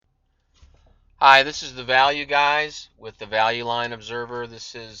Hi, this is the Value Guys with the Value Line Observer.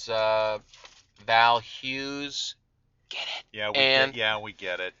 This is Val Hughes. Get it? And We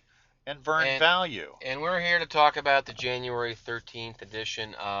get it. And Vern and Value. and we're here to talk about the January 13th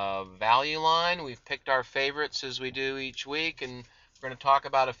edition of Value Line. We've picked our favorites as we do each week, and we're going to talk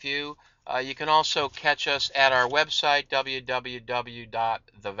about a few. You can also catch us at our website,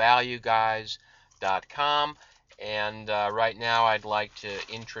 www.thevalueguys.com. And right now, I'd like to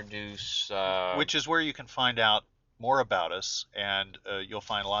introduce. Which is where you can find out more about us, and you'll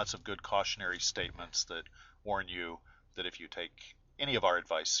find lots of good cautionary statements that warn you that if you take any of our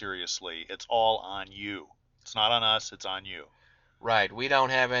advice seriously, it's all on you. It's not on us, it's on you. Right. We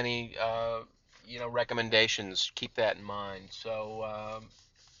don't have any, recommendations. Keep that in mind. So,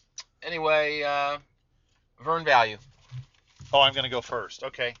 anyway, Vern Value. Oh, I'm going to go first.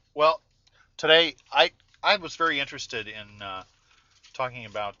 Okay. Well, today I was very interested in talking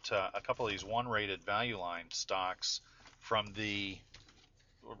about a couple of these one-rated value line stocks from the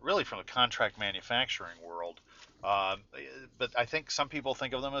really from the contract manufacturing world. Uh, but I think some people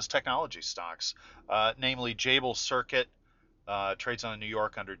think of them as technology stocks, namely Jabil Circuit, trades on New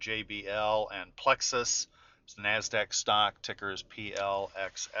York under JBL, and Plexus, it's the NASDAQ stock, ticker is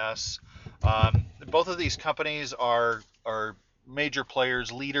PLXS. Both of these companies are major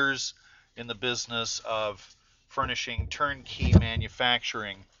players, leaders in the business of furnishing turnkey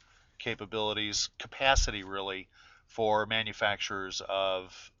manufacturing capabilities, capacity really, for manufacturers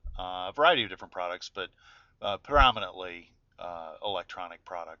of a variety of different products, but predominantly electronic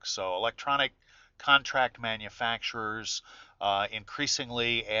products. So electronic contract manufacturers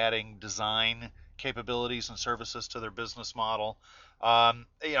increasingly adding design capabilities and services to their business model.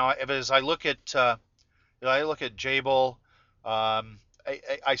 As I look at Jabil,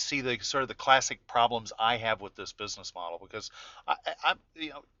 I see the sort of the classic problems I have with this business model because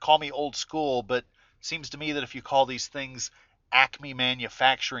call me old school, but it seems to me that if you call these things Acme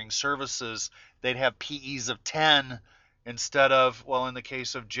Manufacturing Services, they'd have PEs of 10 instead of, well, in the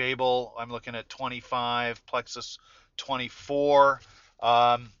case of Jabil, I'm looking at 25, Plexus 24.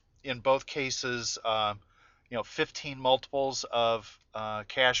 In both cases, 15 multiples of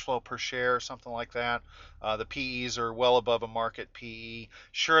cash flow per share, something like that. The PEs are well above a market PE.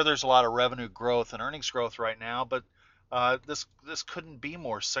 Sure, there's a lot of revenue growth and earnings growth right now, but this couldn't be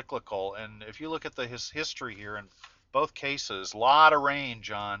more cyclical. And if you look at the history here in both cases, a lot of range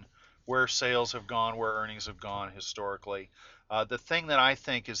on where sales have gone, where earnings have gone historically. The thing that I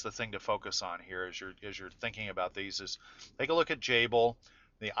think is the thing to focus on here as you're thinking about these is take a look at Jabil,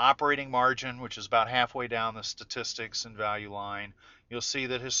 the operating margin, which is about halfway down the statistics and value line. You'll see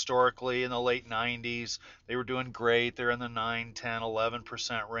that historically in the late 90s, they were doing great. They're in the 9, 10,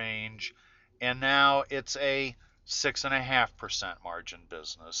 11% range. And now it's a 6.5% margin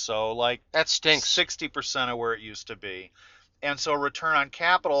business. So like That stinks. 60% of where it used to be. And so return on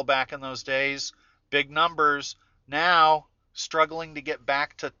capital back in those days, big numbers. Now struggling to get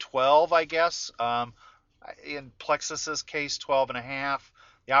back to 12, I guess. In Plexus's case, 12 and a half.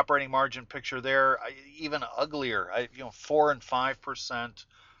 The operating margin picture there, even uglier, 4 and 5%.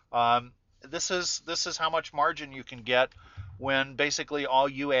 This is how much margin you can get when basically all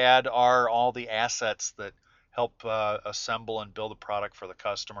you add are all the assets that help assemble and build a product for the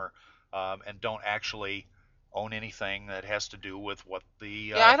customer, and don't actually own anything that has to do with what the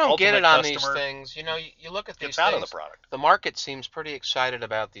Yeah, I don't get it ultimate on these customer things. You look at gets these out of the things. product. The market seems pretty excited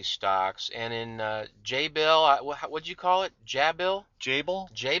about these stocks. And in J-Bill, what'd you call it? Jabil?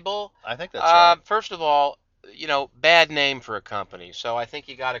 Jabil, J-Bill? I think that's right. First of all, bad name for a company. So I think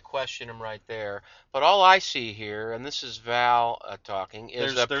you got to question them right there. But all I see here, and this is Val talking,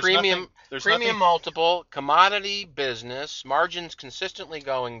 is a There's nothing there's premium nothing multiple, commodity business, margins consistently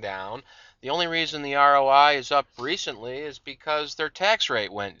going down. The only reason the ROI is up recently is because their tax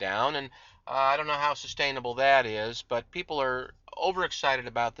rate went down, and I don't know how sustainable that is, but people are overexcited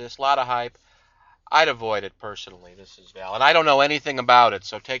about this, a lot of hype. I'd avoid it personally. This is Val, and I don't know anything about it,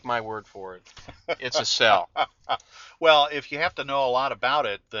 so take my word for it. It's a sell. Well, if you have to know a lot about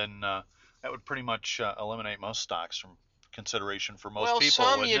it, then that would pretty much eliminate most stocks from consideration for most Well, people,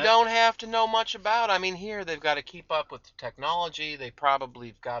 some you wouldn't it? don't have to know much about. I mean, here they've got to keep up with the technology. They probably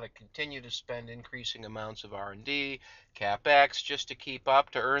have got to continue to spend increasing amounts of R&D, CapEx, just to keep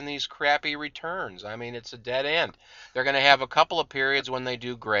up to earn these crappy returns. I mean, it's a dead end. They're going to have a couple of periods when they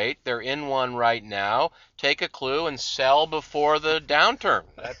do great. They're in one right now. Take a clue and sell before the downturn.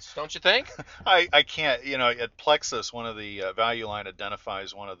 That's, don't you think? I can't, at Plexus, one of the value line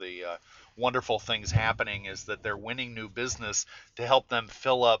identifies one of the wonderful things happening is that they're winning new business to help them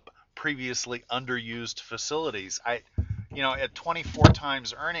fill up previously underused facilities. at 24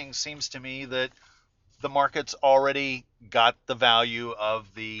 times earnings seems to me that the market's already got the value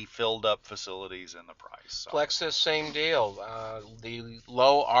of the filled up facilities in the price. So Plexus, same deal. The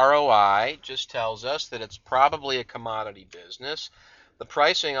low ROI just tells us that it's probably a commodity business. The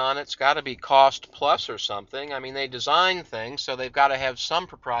pricing on it's got to be cost plus or something. I mean, they design things, so they've got to have some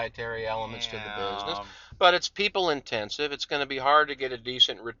proprietary elements to the business. yeah, But it's people intensive. It's going to be hard to get a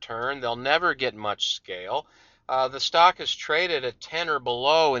decent return. They'll never get much scale. The stock has traded at 10 or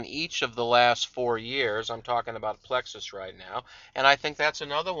below in each of the last 4 years. I'm talking about Plexus right now. And I think that's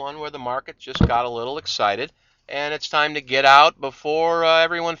another one where the market just got a little excited, and it's time to get out before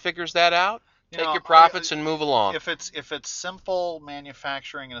everyone figures that out. you Take know, your profits and move along. if it's simple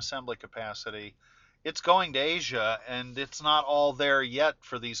manufacturing and assembly capacity, it's going to Asia, and it's not all there yet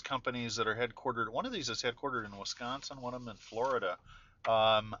for these companies that are headquartered. One of these is headquartered in Wisconsin, one of them in Florida.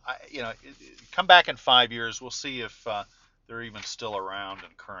 Come back in 5 years, we'll see if they're even still around in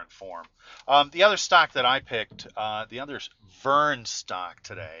current form. The other stock that I picked, the other Vern stock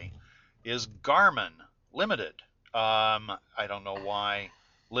today, is Garmin Limited. I don't know why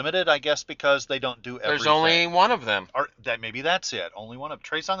limited. I guess because they don't do There's only everything. one of them. Or that maybe that's it. Only one of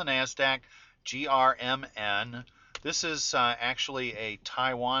trades on the Nasdaq, GRMN. This is actually a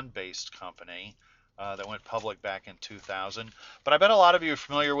Taiwan-based company that went public back in 2000. But I bet a lot of you are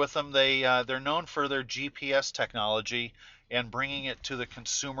familiar with them. They're known for their GPS technology and bringing it to the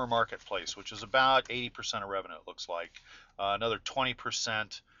consumer marketplace, which is about 80% of revenue. It looks like another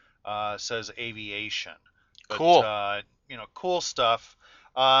 20% says aviation. But Cool. cool stuff.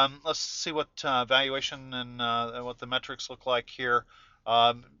 Let's see what valuation and what the metrics look like here.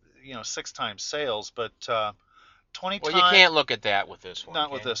 6 times sales, but 20 Well, you times. can't look at that with this one,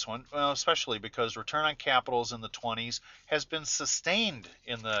 Not with can you? this one, well, especially because return on capital is in the 20s, has been sustained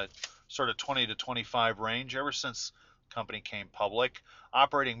in the sort of 20 to 25 range ever since the company came public.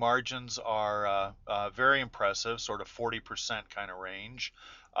 Operating margins are very impressive, sort of 40% kind of range.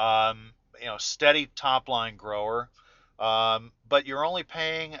 Steady top line grower, but you're only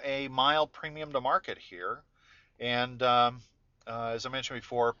paying a mild premium to market here. And as I mentioned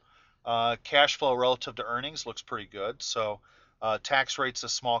before, cash flow relative to earnings looks pretty good. So tax rate's a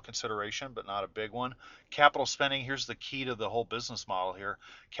small consideration, but not a big one. Capital spending, here's the key to the whole business model here.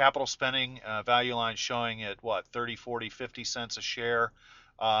 Capital spending, value line showing at what, 30, 40, 50 cents a share,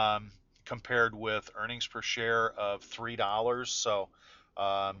 compared with earnings per share of $3. So,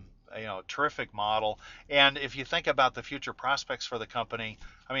 terrific model. And if you think about the future prospects for the company,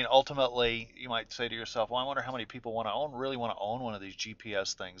 I mean, ultimately, you might say to yourself, "Well, I wonder how many people really want to own one of these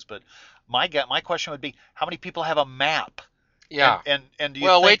GPS things." But my question would be, how many people have a map? And Yeah. and and do you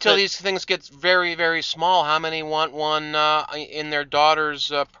Well, wait think till that? these things get very, very small. How many want one in their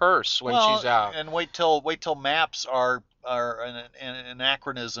daughter's purse when she's Well, out? and wait till maps are an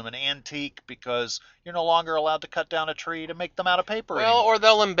anachronism, an antique, because you're no longer allowed to cut down a tree to make them out of paper Well, or anymore.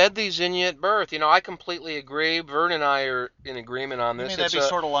 they'll embed these in you at birth. I completely agree. Vern and I are in agreement on You this. mean that'd It's be a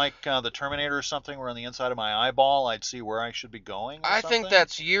sort of like the Terminator or something, where on the inside of my eyeball I'd see where I should be going or I think something?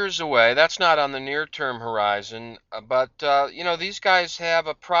 that's years away. That's not on the near-term horizon. But these guys have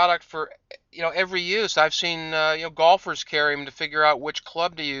a product for, every use. I've seen, golfers carry them to figure out which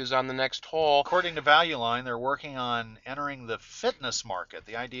club to use on the next hole. According to Value Line, they're working on entering the fitness market.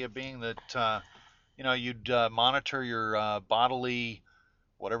 The idea being that you'd monitor your bodily,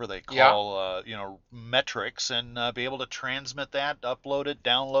 whatever they Yeah. call, metrics, and be able to transmit that, upload it,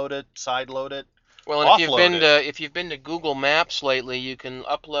 download it, sideload it, Well, and offload it. if you've been to Google Maps lately, you can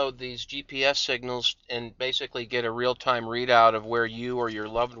upload these GPS signals and basically get a real-time readout of where you or your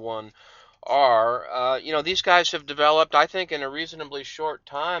loved one are. These guys have developed, I think, in a reasonably short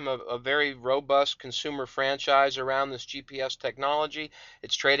time, a very robust consumer franchise around this GPS technology.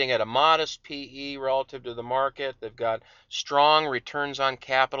 It's trading at a modest PE relative to the market. They've got strong returns on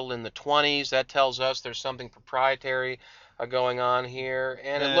capital in the 20s. That tells us there's something proprietary going on here,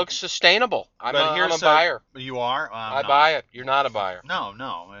 and it Uh, looks sustainable. but I'm a here's buyer. you are. I'm I not. buy it. You're not a buyer. No,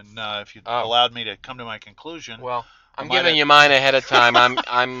 no. And if you Oh, allowed me to come to my conclusion, well, I I'm might giving have. you mine ahead of time.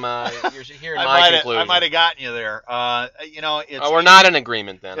 You're hearing my I might conclusion. have gotten you there. It's We're 80. not in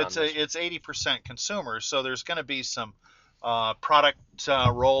agreement then on this. It's 80% consumers, so there's going to be some product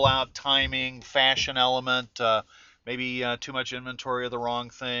rollout timing, fashion element, maybe too much inventory of the wrong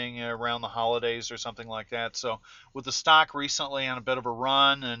thing around the holidays or something like that. So with the stock recently on a bit of a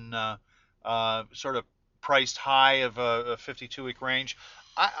run and sort of priced high of a 52-week range,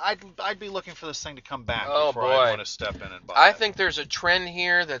 I'd be looking for this thing to come back Oh before I'd boy. want to step in and buy I it. think there's a trend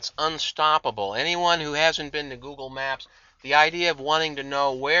here that's unstoppable. Anyone who hasn't been to Google Maps, the idea of wanting to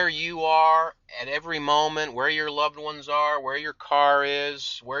know where you are at every moment, where your loved ones are, where your car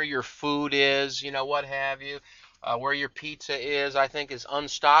is, where your food is, what have you, where your pizza is, I think is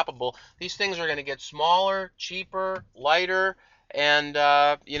unstoppable. These things are going to get smaller, cheaper, lighter, and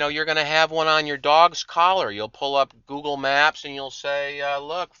you're going to have one on your dog's collar. You'll pull up Google Maps and you'll say,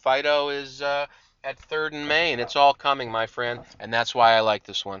 "Look, Fido is at Third and Main." It's all coming, my friend, and that's why I like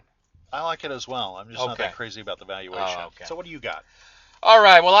this one. I like it as well. I'm just not that Okay. crazy about the Oh, valuation. okay. So what do you got? All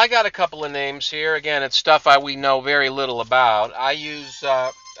right. Well, I got a couple of names here. Again, it's stuff we know very little about. I use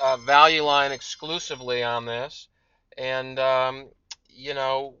Value Line exclusively on this, and we're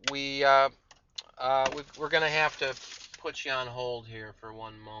going to have to put you on hold here for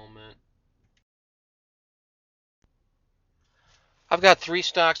one moment. I've got three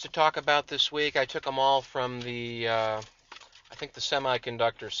stocks to talk about this week. I took them all from I think the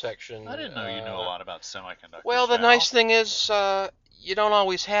semiconductor I section. didn't know you knew a lot about Well, semiconductors, the nice Val. thing is, you don't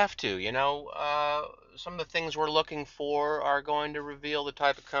always have to. Some of the things we're looking for are going to reveal the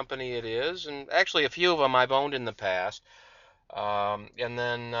type of company it is, and actually, a few of them I've owned in the past. And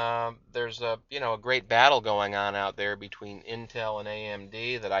then there's a great battle going on out there between Intel and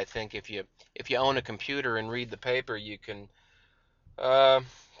AMD that I think if you own a computer and read the paper, you can uh,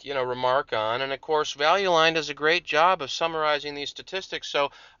 remark on. And of course, Value Line does a great job of summarizing these statistics.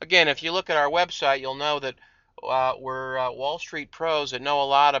 So again, if you look at our website, you'll know that we're Wall Street pros that know a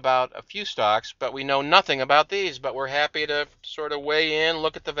lot about a few stocks, but we know nothing about these. But we're happy to sort of weigh in,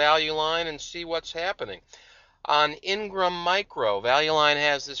 look at the Value Line, and see what's happening. On Ingram Micro, Value Line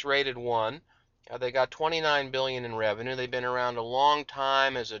has this rated 1. They got 29 billion in revenue. They've been around a long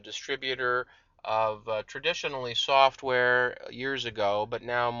time as a distributor of traditionally software years ago, but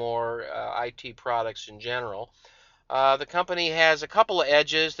now more IT products in general. The company has a couple of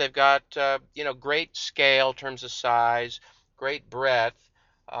edges. They've got great scale in terms of size, great breadth.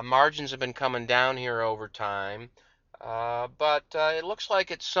 Margins have been coming down here over time, but it looks like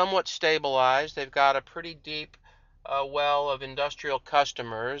it's somewhat stabilized. They've got a pretty deep well of industrial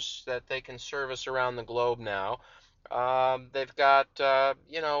customers that they can service around the globe now. They've got a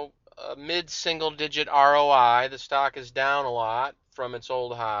mid-single digit ROI. The stock is down a lot from its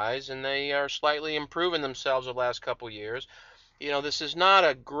old highs, and they are slightly improving themselves the last couple of years. This is not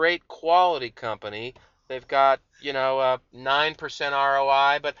a great quality company. They've got, a 9%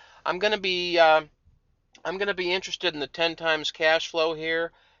 ROI, but I'm going to be I'm going to be interested in the 10 times cash flow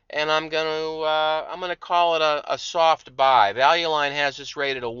here, and I'm going to call it a soft buy. Value Line has this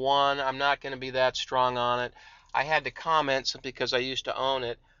rated a 1. I'm not going to be that strong on it. I had to comment simply because I used to own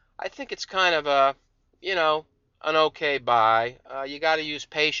it. I think it's kind of you know, an okay buy. You got to use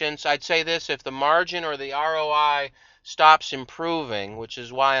patience. I'd say this, if the margin or the ROI stops improving, which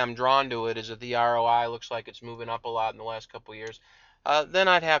is why I'm drawn to it, is that the ROI looks like it's moving up a lot in the last couple of years, then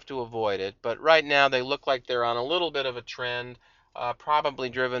I'd have to avoid it. But right now, they look like they're on a little bit of a trend, probably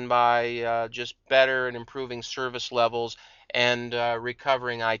driven by just better and improving service levels and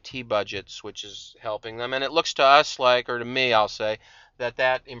recovering IT budgets, which is helping them. And it looks to us like, or to me, I'll say,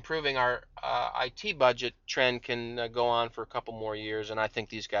 that improving our IT budget trend can go on for a couple more years, and I think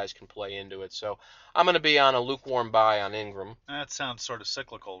these guys can play into it. So I'm going to be on a lukewarm buy on Ingram. That sounds sort of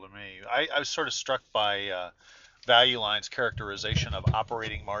cyclical to me. I was sort of struck by Value Line's characterization of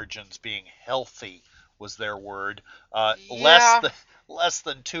operating margins being healthy was their word. Less Yeah, than less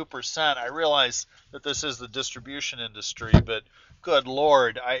than 2%. I realize that this is the distribution industry, but good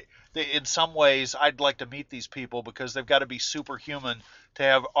lord, in some ways I'd like to meet these people because they've got to be superhuman to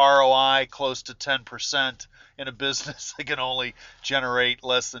have ROI close to 10% in a business that can only generate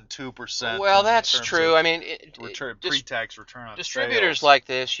less than 2% well, in that's terms true. of I mean, pre-tax return on distributors sales. like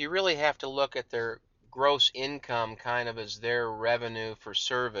this, you really have to look at their gross income kind of as their revenue for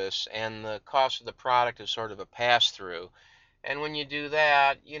service, and the cost of the product is sort of a pass through. And when you do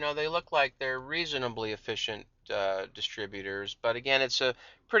that, they look like they're reasonably efficient distributors. But again, it's a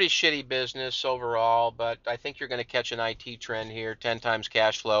pretty shitty business overall. But I think you're going to catch an IT trend here, 10 times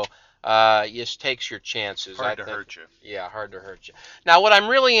cash flow. Just takes your chances, I Hard to think. hurt you. Yeah, hard to hurt you. Now, what I'm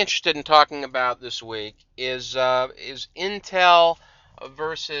really interested in talking about this week is Intel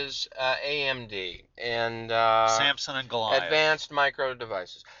versus AMD and Samson and Goliath. Advanced Micro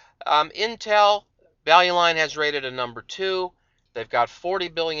Devices. Intel Value Line has rated a number 2. They've got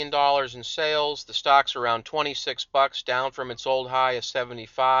 $40 billion in sales. The stock's around 26 bucks, down from its old high of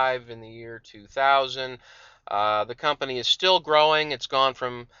 75 in the year 2000. The company is still growing. It's gone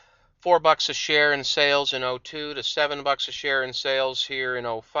from $4 a share in sales in '02 to $7 a share in sales here in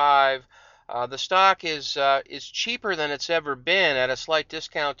 '05. The stock is cheaper than it's ever been at a slight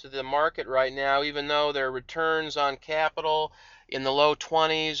discount to the market right now, even though their returns on capital in the low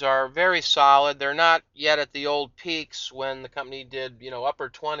 20s are very solid. They're not yet at the old peaks when the company did, upper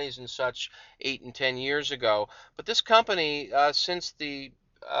 20s and such 8 and 10 years ago. But this company, since the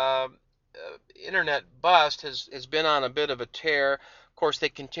internet bust, has been on a bit of a tear. Of course, they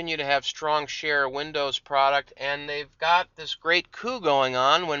continue to have strong share of Windows product, and they've got this great coup going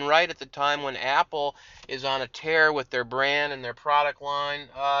on when right at the time when Apple is on a tear with their brand and their product line.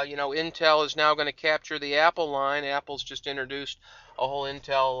 Intel is now going to capture the Apple line. Apple's just introduced a whole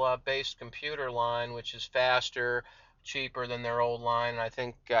Intel-based computer line, which is faster, cheaper than their old line. And I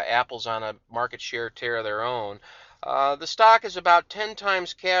think Apple's on a market share tear of their own. The stock is about 10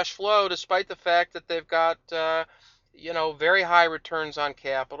 times cash flow, despite the fact that they've got, very high returns on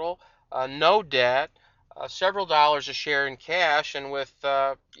capital, no debt, several dollars a share in cash, and with,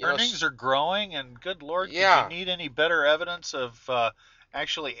 Earnings are growing, and good Lord, could you yeah, need any better evidence of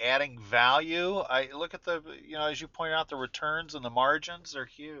actually adding value? I look at the, as you point out, the returns and the margins are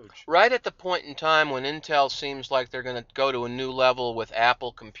huge. right at the point in time when Intel seems like they're going to go to a new level with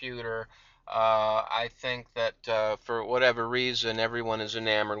Apple Computer, I think that for whatever reason, everyone is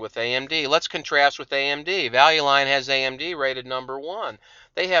enamored with AMD. Let's contrast with AMD. Value Line has AMD rated number one.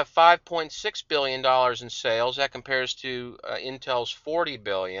 They have $5.6 billion in sales. That compares to Intel's $40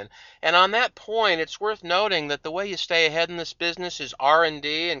 billion. And on that point, it's worth noting that the way you stay ahead in this business is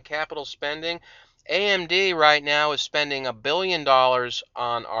R&D and capital spending. AMD right now is spending $1 billion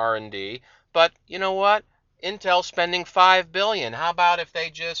on R&D, but you know what? Intel's spending $5 billion. How about if they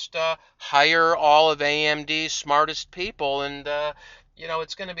just hire all of AMD's smartest people? And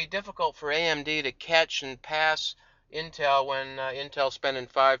it's going to be difficult for AMD to catch and pass Intel when Intel's spending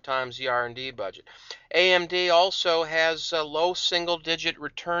 5 times the R&D budget. AMD also has low single-digit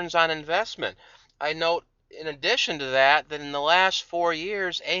returns on investment. I note in addition to that, that in the last 4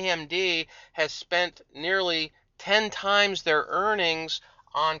 years, AMD has spent nearly 10 times their earnings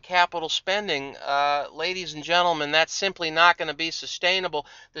on capital spending. Ladies and gentlemen, that's simply not going to be sustainable.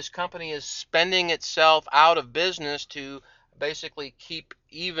 This company is spending itself out of business to basically keep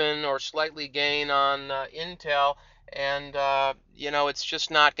even or slightly gain on Intel, and it's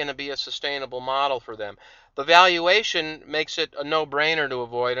just not going to be a sustainable model for them. The valuation makes it a no-brainer to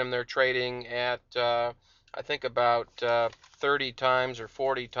avoid them. They're trading at I think about 30 times or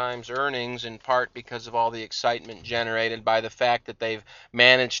 40 times earnings, in part because of all the excitement generated by the fact that they've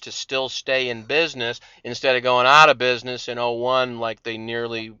managed to still stay in business instead of going out of business in '01 like they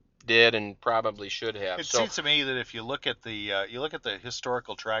nearly did and probably should have. It So, seems to me that if you look at the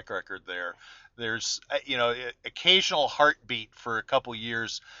historical track record there, there's occasional heartbeat for a couple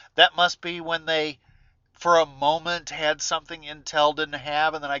years. That must be when they for a moment had something Intel didn't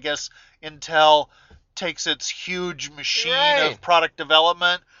have, and then I guess Intel takes its huge machine right. of product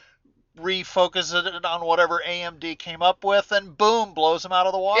development, refocuses it on whatever AMD came up with, and boom, blows them out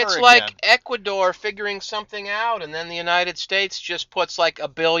of the water It's again. like Ecuador figuring something out, and then the United States just puts like a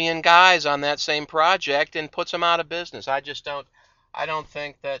billion guys on that same project and puts them out of business. I don't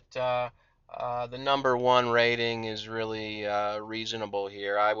think that the number one rating is really reasonable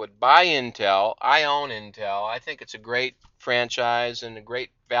here. I would buy Intel. I own Intel. I think it's a great franchise and a great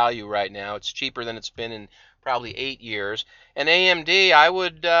value right now. It's cheaper than it's been in probably 8 years. And AMD,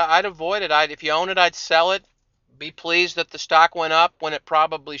 I'd avoid it. If you own it, I'd sell it, be pleased that the stock went up when it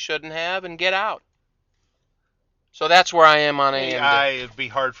probably shouldn't have, and get out. So that's where I am on AMD. It'd be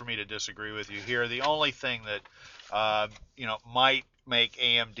hard for me to disagree with you here. The only thing that might make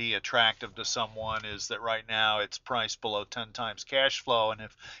AMD attractive to someone is that right now it's priced below 10 times cash flow, and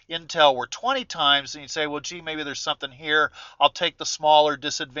if Intel were 20 times, then you'd say, well, gee, maybe there's something here. I'll take the smaller,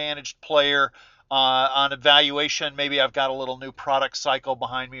 disadvantaged player on evaluation. Maybe I've got a little new product cycle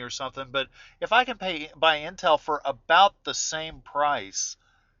behind me or something. But if I can buy Intel for about the same price,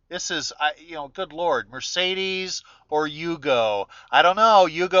 this is, good Lord, Mercedes or Yugo. I don't know.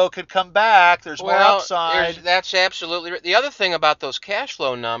 Yugo could come back. There's more Well, upside. that's absolutely right. The other thing about those cash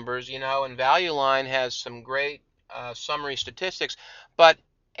flow numbers, and Value Line has some great summary statistics, but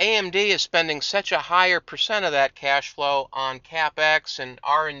AMD is spending such a higher percent of that cash flow on CapEx and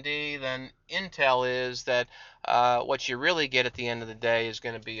R&D than Intel is that what you really get at the end of the day is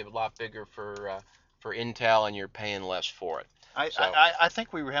going to be a lot bigger for Intel, and you're paying less for it. I, So, I, I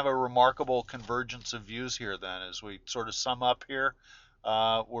think we have a remarkable convergence of views here then as we sort of sum up here.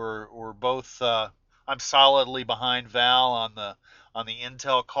 We're both, I'm solidly behind Val on the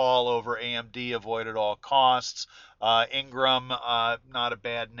Intel call over AMD, avoid at all costs. Ingram, not a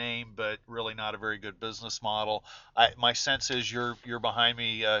bad name, but really not a very good business model. My sense is you're behind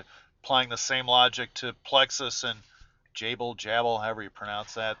me, applying the same logic to Plexus and Jabal, however you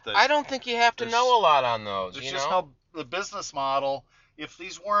pronounce that. I don't think you have to know There's a lot on those, there's you just know. no the business model. If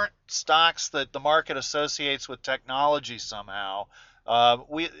these weren't stocks that the market associates with technology somehow,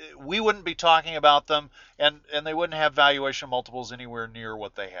 we wouldn't be talking about them, and they wouldn't have valuation multiples anywhere near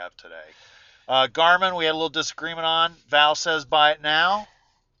what they have today. Garmin, we had a little disagreement on. Val says buy it now.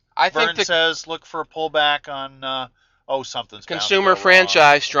 I think Vern the says look for a pullback on. Something's bound to consumer go wrong.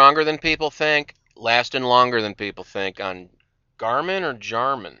 franchise stronger than people think, lasting longer than people think on Garmin or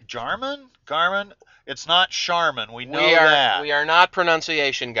Jarman. Garmin. It's not Charmin. We We know are that. we are not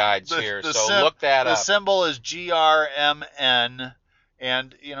pronunciation guides the here, the so sim look that the up. symbol is GRMN,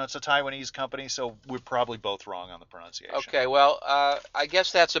 and it's a Taiwanese company, so we're probably both wrong on the pronunciation. Okay, well, I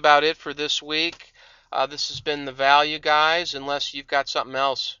guess that's about it for this week. This has been the Value Guys, unless you've got something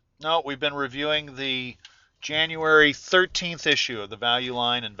else. No, we've been reviewing the January 13th issue of the Value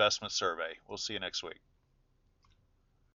Line Investment Survey. We'll see you next week.